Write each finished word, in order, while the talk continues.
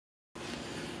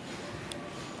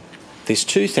This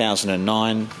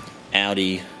 2009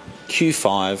 Audi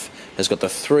Q5 has got the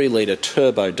 3-litre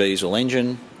turbo diesel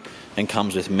engine and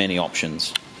comes with many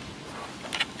options.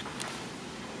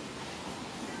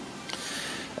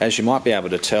 As you might be able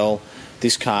to tell,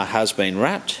 this car has been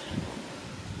wrapped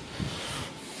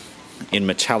in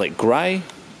metallic grey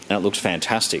and it looks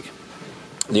fantastic.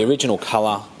 The original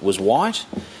colour was white,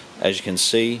 as you can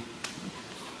see.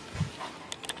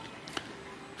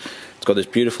 It's got this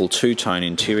beautiful two-tone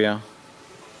interior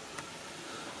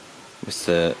with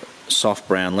the soft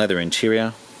brown leather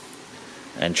interior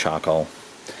and charcoal.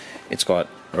 It's got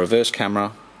a reverse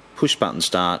camera, push button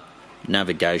start,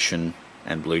 navigation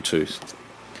and Bluetooth.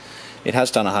 It has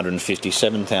done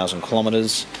 157,000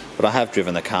 kilometres, but I have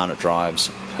driven the car and it drives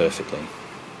perfectly.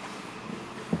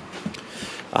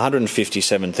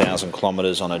 157,000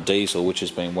 kilometres on a diesel which has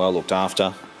been well looked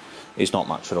after is not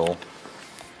much at all.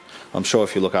 I'm sure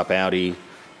if you look up Audi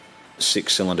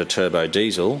 6-cylinder turbo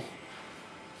diesel,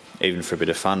 even for a bit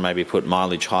of fun, maybe put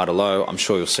mileage high to low, I'm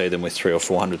sure you'll see them with 300,000 or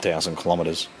 400,000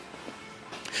 kilometres.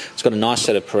 It's got a nice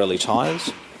set of Pirelli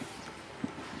tyres.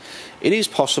 It is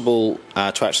possible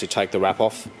to actually take the wrap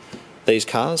off these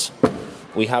cars.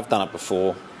 We have done it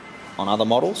before on other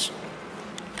models.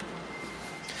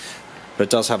 But it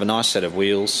does have a nice set of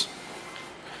wheels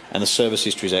and the service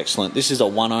history is excellent. This is a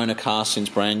one-owner car since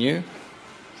brand new.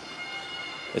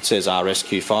 It says RS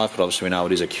Q5, but obviously we know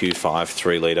it is a Q5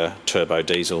 3-litre turbo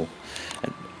diesel.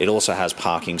 It also has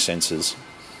parking sensors.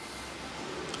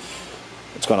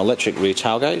 It's got an electric rear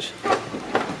tailgate.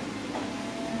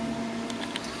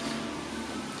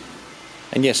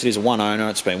 And yes, it is a one owner,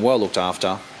 it's been well looked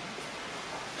after.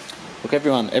 Look,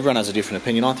 everyone has a different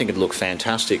opinion. I think it'd look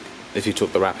fantastic if you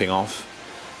took the wrapping off,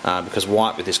 because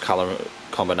white with this colour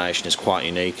combination is quite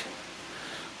unique.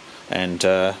 And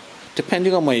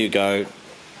depending on where you go,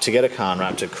 to get a car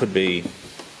unwrapped, it could be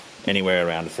anywhere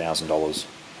around $1,000.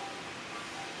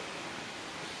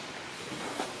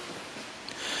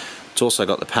 It's also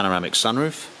got the panoramic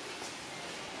sunroof,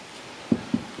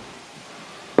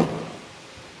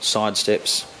 side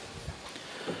steps.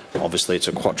 Obviously it's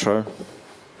a Quattro.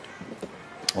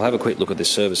 We'll have a quick look at this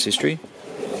service history.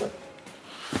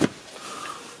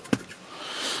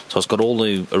 So it's got all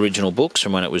the original books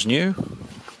from when it was new.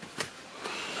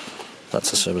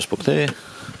 That's the service book there.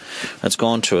 It's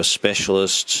gone to a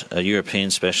specialist, a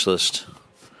European specialist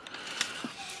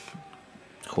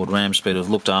called Ramspeed, who've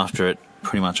looked after it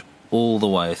pretty much all the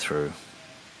way through,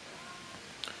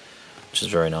 which is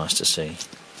very nice to see.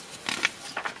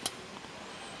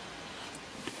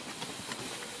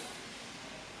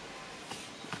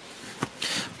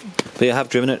 But I have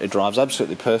driven it, it drives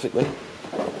absolutely perfectly.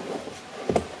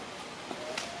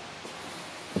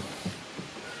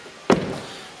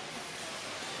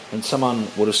 And someone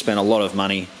would have spent a lot of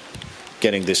money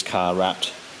getting this car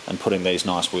wrapped and putting these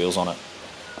nice wheels on it.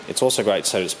 It's also great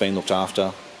so it's been looked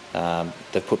after.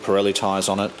 They've put Pirelli tyres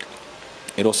on it.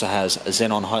 It also has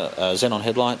xenon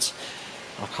headlights.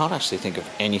 I can't actually think of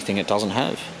anything it doesn't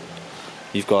have.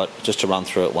 You've got, just to run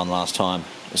through it one last time,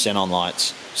 xenon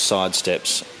lights, side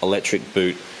steps, electric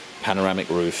boot, panoramic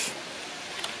roof,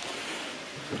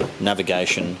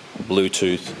 navigation,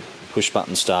 Bluetooth, push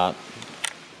button start,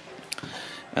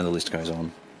 and the list goes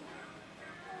on.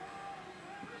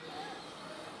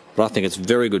 But I think it's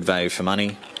very good value for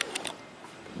money.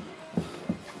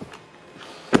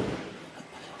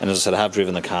 And as I said, I have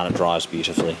driven the car and it drives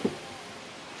beautifully.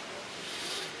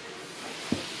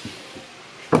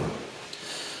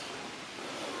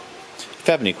 If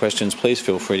you have any questions, please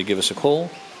feel free to give us a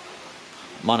call.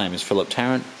 My name is Philip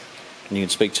Tarrant, and you can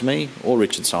speak to me or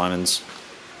Richard Simons.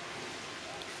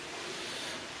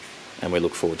 And we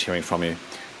look forward to hearing from you.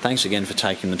 Thanks again for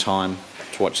taking the time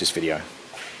to watch this video.